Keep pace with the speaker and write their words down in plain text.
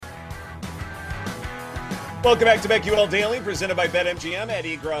Welcome back to BetQL Daily, presented by BetMGM.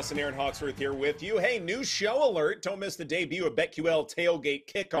 Eddie Gross and Aaron Hawksworth here with you. Hey, new show alert. Don't miss the debut of BetQL Tailgate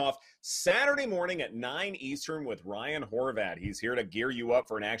Kickoff Saturday morning at 9 Eastern with Ryan Horvat. He's here to gear you up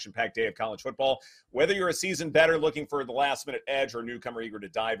for an action-packed day of college football. Whether you're a seasoned bettor looking for the last-minute edge or a newcomer eager to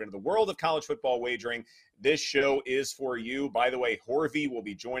dive into the world of college football wagering, this show is for you. By the way, Horvey will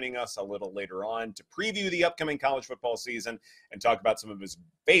be joining us a little later on to preview the upcoming college football season and talk about some of his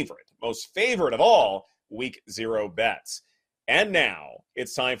most favorite of all, Week 0 bets. And now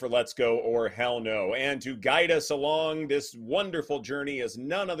it's time for Let's Go or Hell No. And to guide us along this wonderful journey is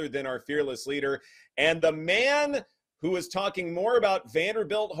none other than our fearless leader and the man who is talking more about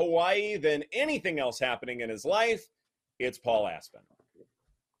Vanderbilt, Hawaii than anything else happening in his life. It's Paul Aspen.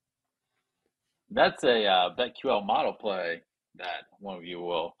 That's a BetQL model play that one of you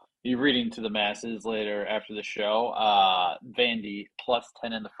will be reading to the masses later after the show. Vandy plus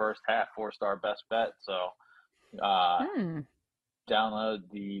 10 in the first half, 4-star best bet. So download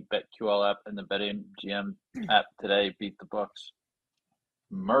the BetQL app and the BetMGM app today. Beat the books.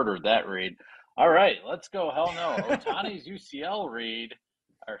 Murdered that read. All right, let's go. Hell no. Ohtani's UCL read,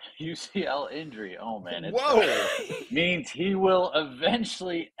 or UCL injury. Oh, man. It means he will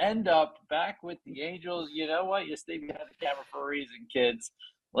eventually end up back with the Angels. You know what? You stay behind the camera for a reason, kids.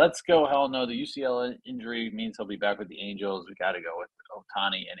 Let's go. Hell no. The UCL injury means he'll be back with the Angels. We got to go with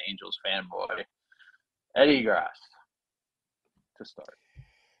Ohtani and Angels fanboy Eddie Grass to start.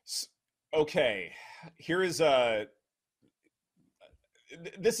 Okay. Here is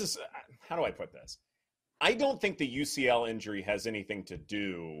this is, how do I put this? I don't think the UCL injury has anything to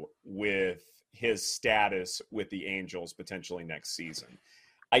do with his status with the Angels potentially next season.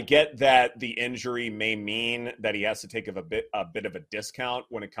 I get that the injury may mean that he has to take a bit of a discount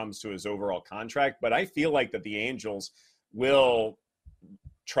when it comes to his overall contract, but I feel like that the Angels will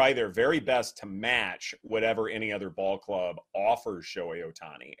try their very best to match whatever any other ball club offers Shohei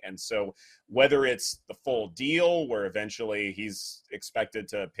Ohtani. And so whether it's the full deal where eventually he's expected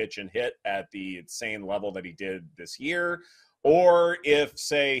to pitch and hit at the insane level that he did this year, or if,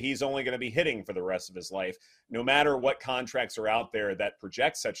 say, he's only going to be hitting for the rest of his life, no matter what contracts are out there that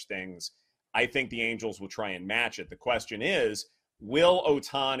project such things, I think the Angels will try and match it. The question is, will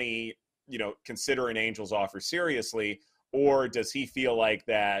Ohtani, consider an Angels offer seriously, or does he feel like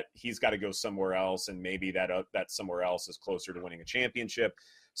that he's got to go somewhere else and maybe that somewhere else is closer to winning a championship?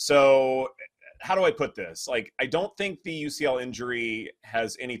 So how do I put this? I don't think the UCL injury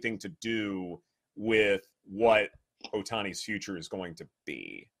has anything to do with what Ohtani's future is going to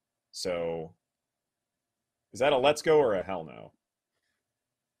be. So is that a let's go or a hell no?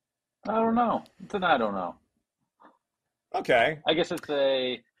 I don't know. It's an I don't know. Okay. I guess it's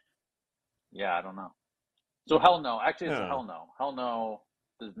I don't know. So hell no. Actually, it's a hell no. Hell no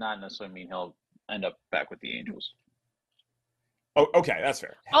does not necessarily mean he'll end up back with the Angels. Oh, okay. That's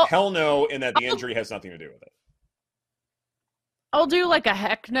fair. Hell no in that the injury has nothing to do with it. I'll do a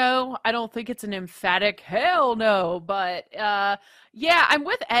heck no. I don't think it's an emphatic hell no, but I'm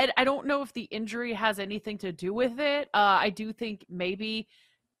with Ed. I don't know if the injury has anything to do with it. I do think maybe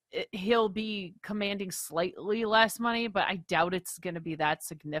he'll be commanding slightly less money, but I doubt it's going to be that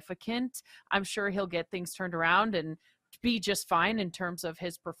significant. I'm sure he'll get things turned around and be just fine in terms of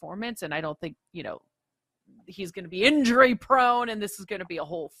his performance, and I don't think, he's going to be injury prone and this is going to be a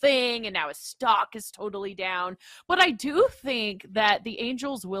whole thing and now his stock is totally down. But I do think that the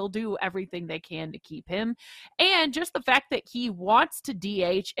Angels will do everything they can to keep him. And just the fact that he wants to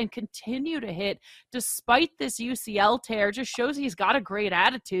DH and continue to hit despite this UCL tear just shows he's got a great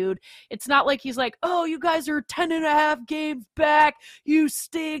attitude. It's not like he's like, oh, you guys are 10 and a half games back. You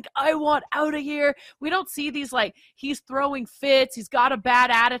stink. I want out of here. We don't see these he's throwing fits. He's got a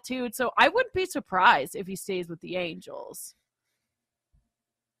bad attitude. So I wouldn't be surprised if he stays with the Angels.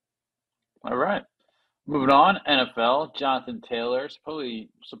 All right. Moving on, NFL, Jonathan Taylor.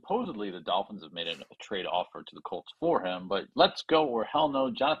 Supposedly the Dolphins have made a trade offer to the Colts for him, but let's go or hell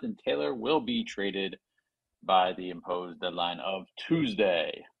no. Jonathan Taylor will be traded by the imposed deadline of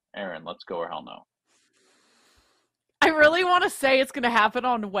Tuesday. Aaron, let's go or hell no. I really want to say it's going to happen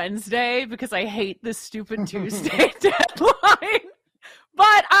on Wednesday because I hate this stupid Tuesday deadline.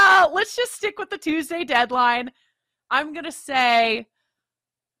 But let's just stick with the Tuesday deadline. I'm going to say,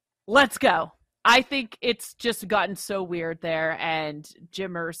 let's go. I think it's just gotten so weird there, and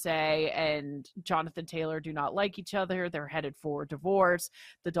Jim Irsay and Jonathan Taylor do not like each other. They're headed for divorce.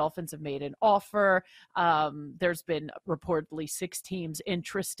 The Dolphins have made an offer. There's been reportedly 6 teams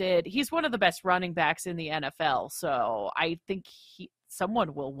interested. He's one of the best running backs in the NFL, so I think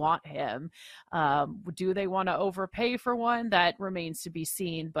someone will want him. Do they want to overpay for one? That remains to be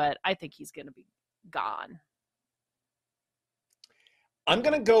seen, but I think he's going to be gone. I'm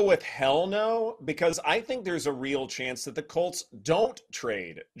going to go with hell no, because I think there's a real chance that the Colts don't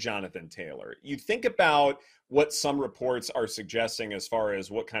trade Jonathan Taylor. You think about what some reports are suggesting as far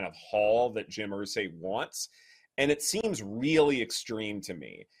as what kind of haul that Jim Irsay wants, and it seems really extreme to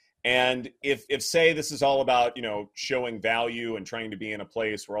me. And if say this is all about, showing value and trying to be in a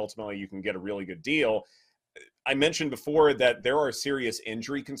place where ultimately you can get a really good deal, I mentioned before that there are serious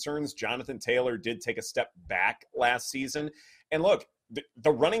injury concerns. Jonathan Taylor did take a step back last season. And look,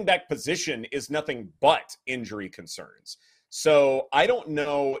 the running back position is nothing but injury concerns. So I don't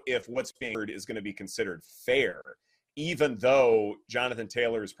know if what's being heard is going to be considered fair, even though Jonathan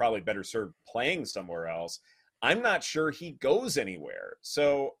Taylor is probably better served playing somewhere else. I'm not sure he goes anywhere.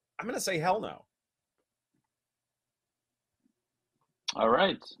 So I'm going to say hell no. All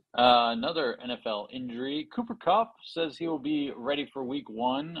right. Another NFL injury. Cooper Kupp says he will be ready for week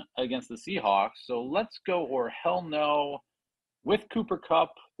 1 against the Seahawks. So let's go or hell no with Cooper Kupp,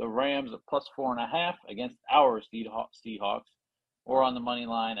 the Rams at +4.5 against our Seahawks, or on the money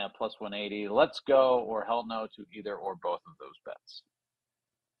line at +180. Let's go or hell no to either or both of those bets.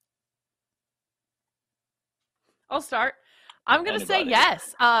 I'll start. I'm going to say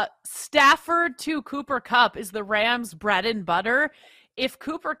yes. Stafford to Cooper Kupp is the Rams' bread and butter. If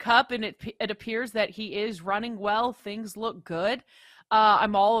Cooper Kupp, and it appears that he is running well, things look good.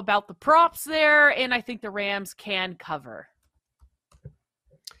 I'm all about the props there, and I think the Rams can cover.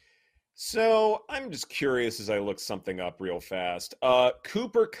 So I'm just curious as I look something up real fast.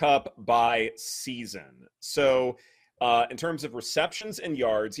 Cooper Kupp by season. So in terms of receptions and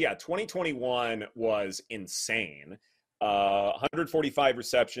yards, 2021 was insane. 145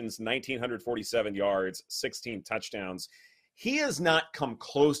 receptions, 1,947 yards, 16 touchdowns. He has not come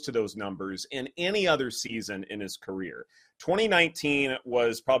close to those numbers in any other season in his career. 2019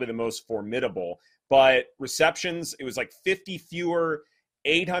 was probably the most formidable, but receptions, it was like 50 fewer,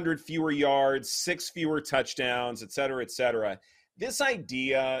 800 fewer yards, 6 fewer touchdowns, et cetera, et cetera. This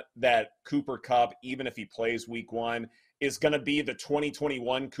idea that Cooper Kupp, even if he plays week 1, is going to be the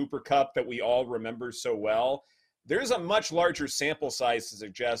 2021 Cooper Kupp that we all remember so well, there's a much larger sample size to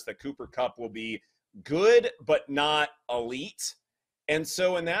suggest that Cooper Kupp will be good but not elite. And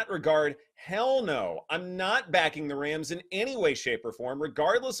so in that regard, hell no. I'm not backing the Rams in any way, shape, or form,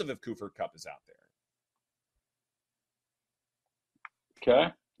 regardless of if Cooper Kupp is out there.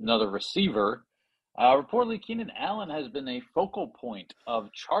 Okay, another receiver. Reportedly, Keenan Allen has been a focal point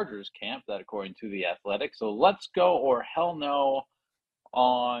of Chargers camp, that according to The Athletic. So let's go or hell no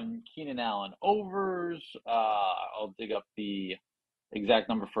on Keenan Allen overs. I'll dig up the exact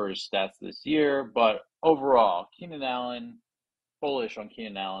number for his stats this year, but overall, Keenan Allen, bullish on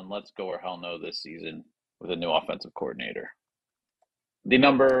Keenan Allen. Let's go or hell no this season with a new offensive coordinator. The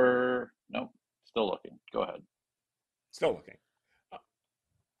number, nope, still looking. Go ahead. Still looking.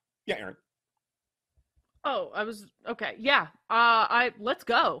 Yeah, Aaron. Oh, okay. Yeah. Let's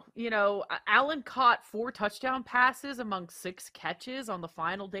go. Allen caught 4 touchdown passes among 6 catches on the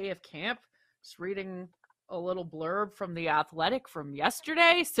final day of camp. Just reading a little blurb from The Athletic from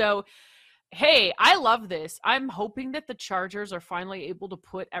yesterday. So, hey, I love this. I'm hoping that the Chargers are finally able to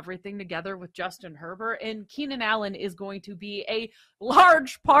put everything together with Justin Herbert, and Keenan Allen is going to be a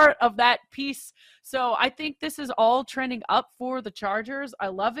large part of that piece. So I think this is all trending up for the Chargers. I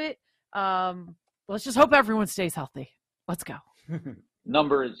love it. Let's just hope everyone stays healthy. Let's go.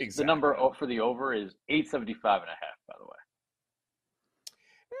 Number is exactly. The number for the over is 875.5, by the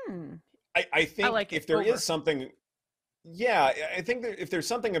way. I think if there is something, I think that if there's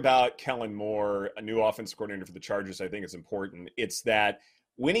something about Kellen Moore, a new offensive coordinator for the Chargers, I think is important. It's that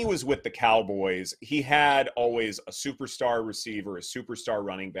when he was with the Cowboys, he had always a superstar receiver, a superstar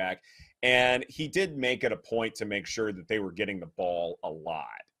running back, and he did make it a point to make sure that they were getting the ball a lot.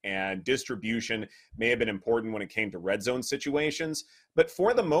 And distribution may have been important when it came to red zone situations, but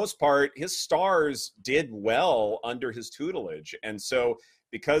for the most part, his stars did well under his tutelage. And so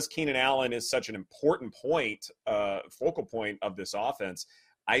because Keenan Allen is such an important focal point of this offense,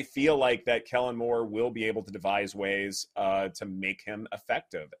 I feel like that Kellen Moore will be able to devise ways to make him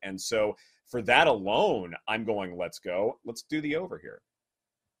effective. And so for that alone, I'm going, let's go. Let's do the over here.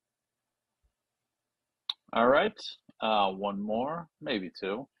 All right. One more, maybe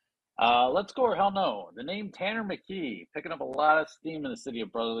 2. Let's go or hell no. The name Tanner McKee picking up a lot of steam in the city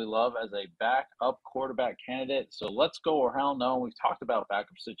of brotherly love as a backup quarterback candidate. So let's go or hell no. We've talked about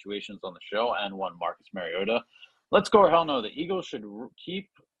backup situations on the show and one Marcus Mariota. Let's go or hell no. The Eagles should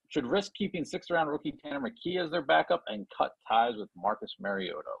risk keeping 6th-round rookie Tanner McKee as their backup and cut ties with Marcus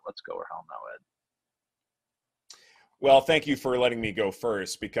Mariota. Let's go or hell no, Ed. Well, thank you for letting me go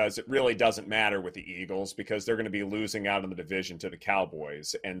first, because it really doesn't matter with the Eagles, because they're going to be losing out in the division to the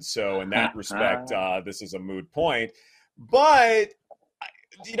Cowboys. And so in that respect, this is a moot point. But,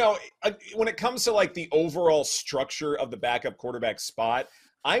 when it comes to like the overall structure of the backup quarterback spot,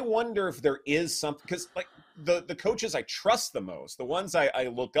 I wonder if there is something, because like the coaches I trust the most, the ones I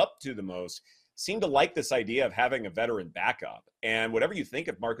look up to the most, seem to like this idea of having a veteran backup. And whatever you think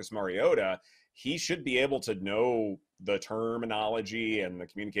of Marcus Mariota, he should be able to know the terminology and the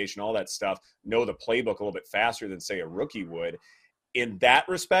communication, all that stuff, know the playbook a little bit faster than, say, a rookie would. In that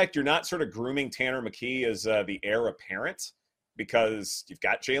respect, you're not sort of grooming Tanner McKee as the heir apparent, because you've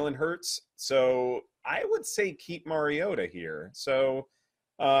got Jalen Hurts. So I would say keep Mariota here. So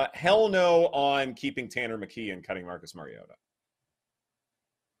hell no on keeping Tanner McKee and cutting Marcus Mariota.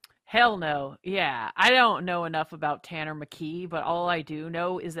 Hell no. Yeah. I don't know enough about Tanner McKee, but all I do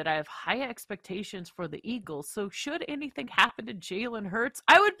know is that I have high expectations for the Eagles. So should anything happen to Jalen Hurts,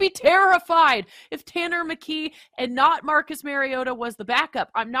 I would be terrified if Tanner McKee and not Marcus Mariota was the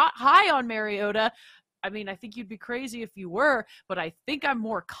backup. I'm not high on Mariota. I mean, I think you'd be crazy if you were, but I think I'm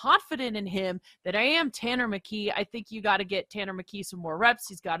more confident in him than I am Tanner McKee. I think you got to get Tanner McKee some more reps.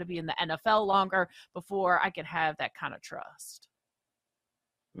 He's got to be in the NFL longer before I can have that kind of trust.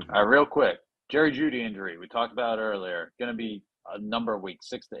 All right, real quick. Jerry Jeudy injury. We talked about it earlier. Going to be a number of weeks,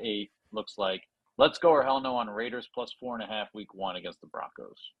 6 to 8, looks like. Let's go or hell no on Raiders plus 4.5 week 1 against the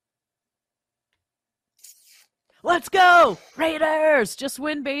Broncos. Let's go, Raiders! Just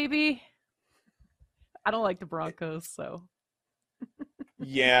win, baby. I don't like the Broncos, so.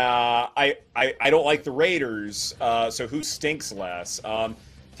 Yeah, I don't like the Raiders, so who stinks less?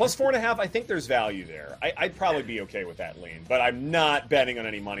 Plus 4.5, I think there's value there. I'd probably be okay with that lean, but I'm not betting on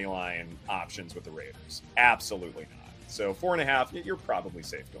any money line options with the Raiders. Absolutely not. So 4.5, you're probably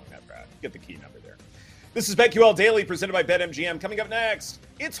safe going that route. Get the key number there. This is BetQL Daily, presented by BetMGM. Coming up next,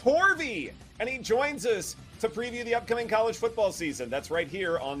 it's Horvey, and he joins us to preview the upcoming college football season. That's right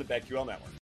here on the BetQL Network.